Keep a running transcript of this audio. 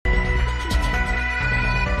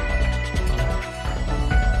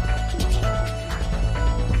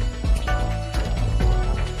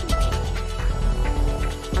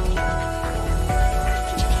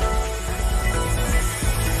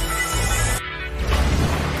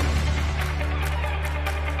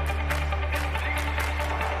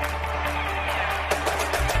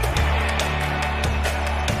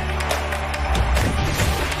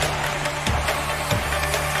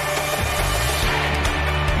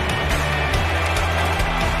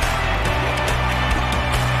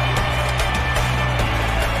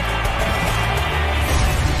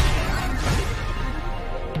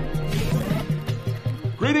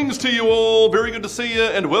good to see you,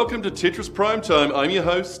 and welcome to Tetris Primetime. I'm your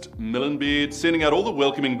host, Millenbeard, sending out all the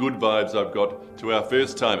welcoming good vibes I've got to our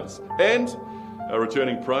first timers and our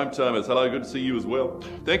returning Primetimers. Hello, good to see you as well.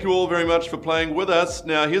 Thank you all very much for playing with us.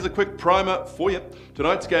 Now, here's a quick primer for you.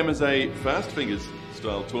 Tonight's game is a Fast Fingers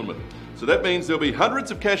style tournament. So that means there'll be hundreds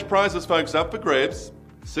of cash prizes, folks, up for grabs,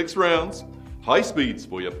 6 rounds, high speeds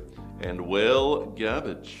for you, and well,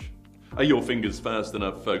 garbage. Are your fingers fast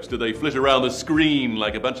enough, folks? Do they flit around the screen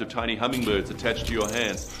like a bunch of tiny hummingbirds attached to your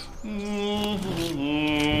hands?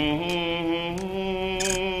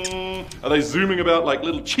 Are they zooming about like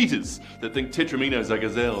little cheetahs that think tetraminos are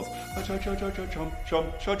gazelles? I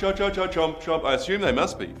assume they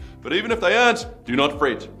must be. But even if they aren't, do not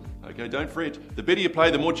fret. Okay, don't fret. The better you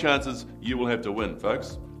play, the more chances you will have to win,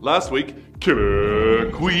 folks. Last week,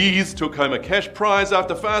 Killer Quiz took home a cash prize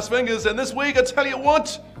after Fast Fingers, and this week, I tell you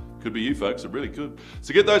what, could be you, folks. It really could.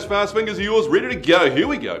 So get those fast fingers of yours ready to go. Here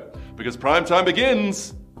we go. Because prime time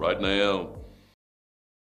begins right now.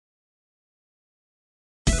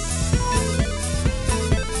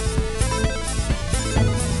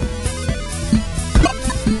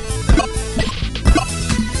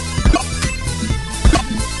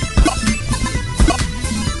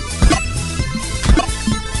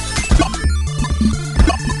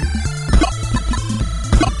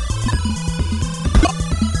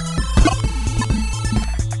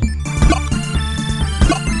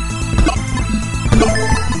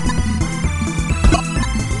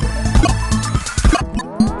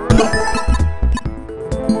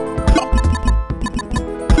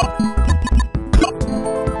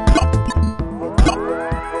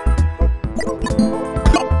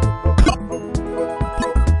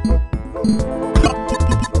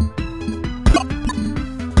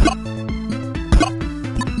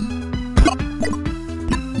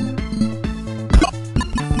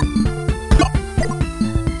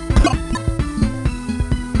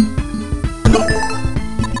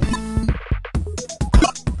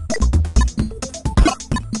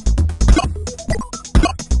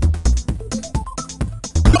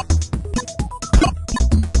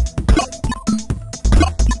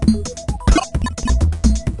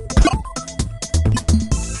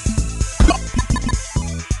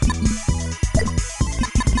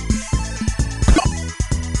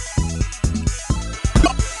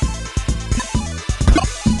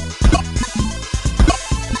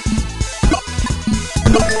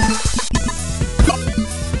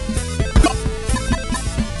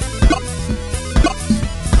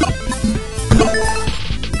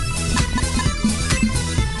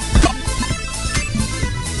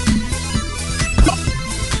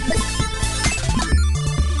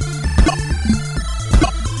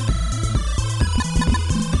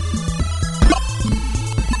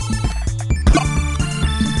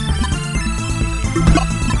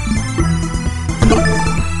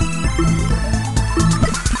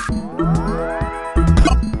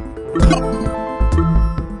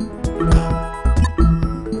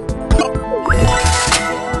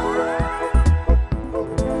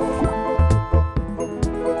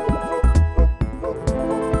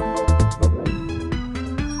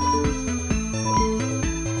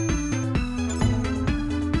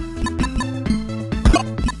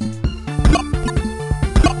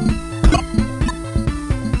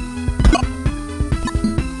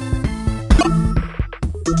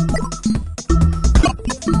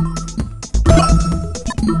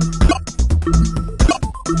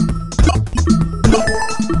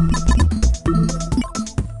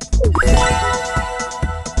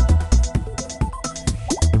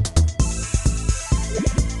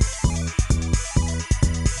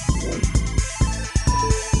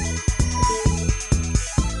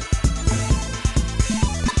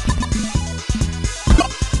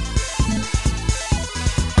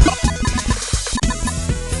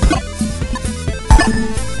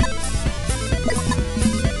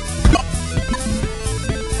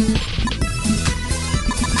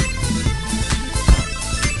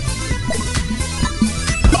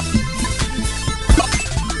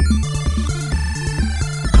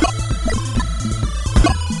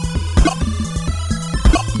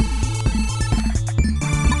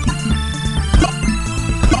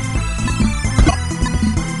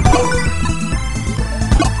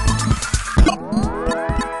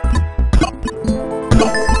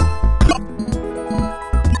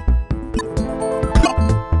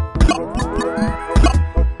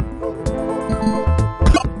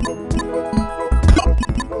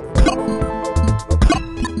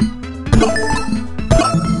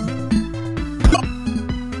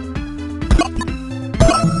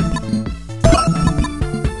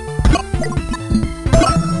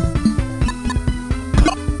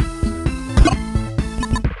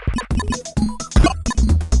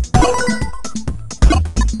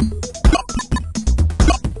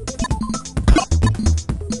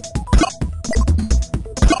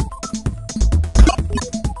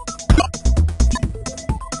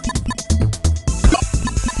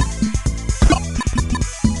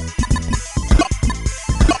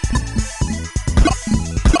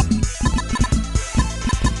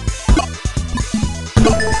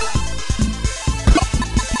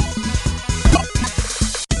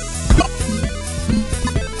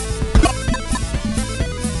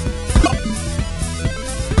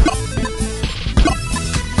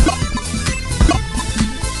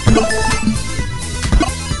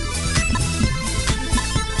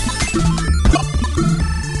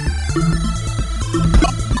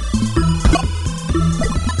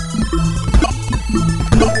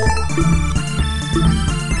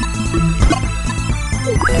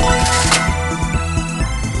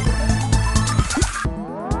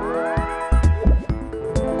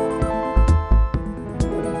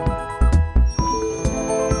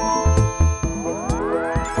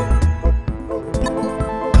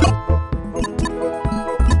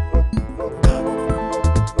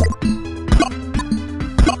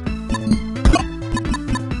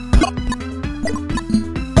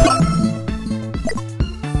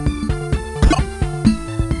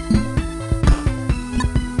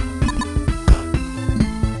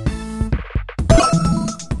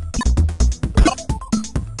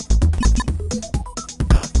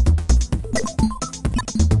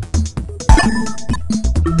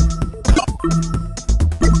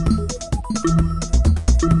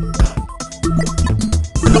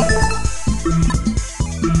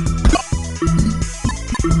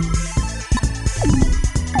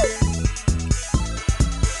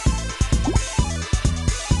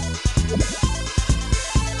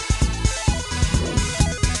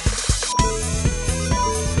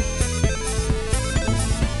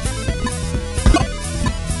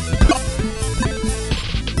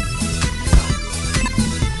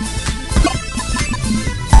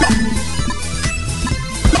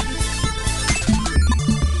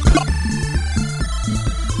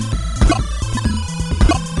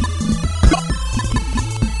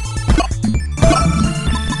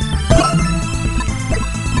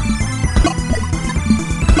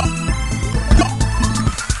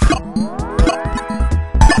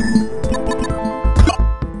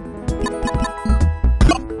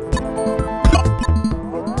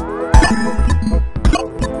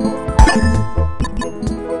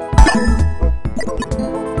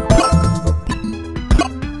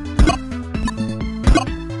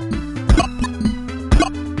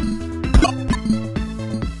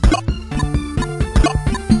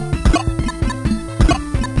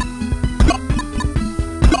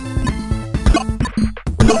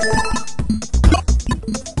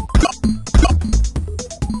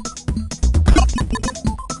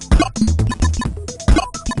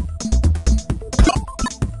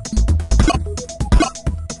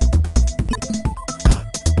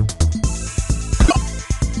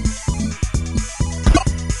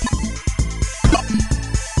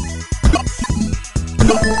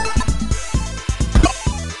 You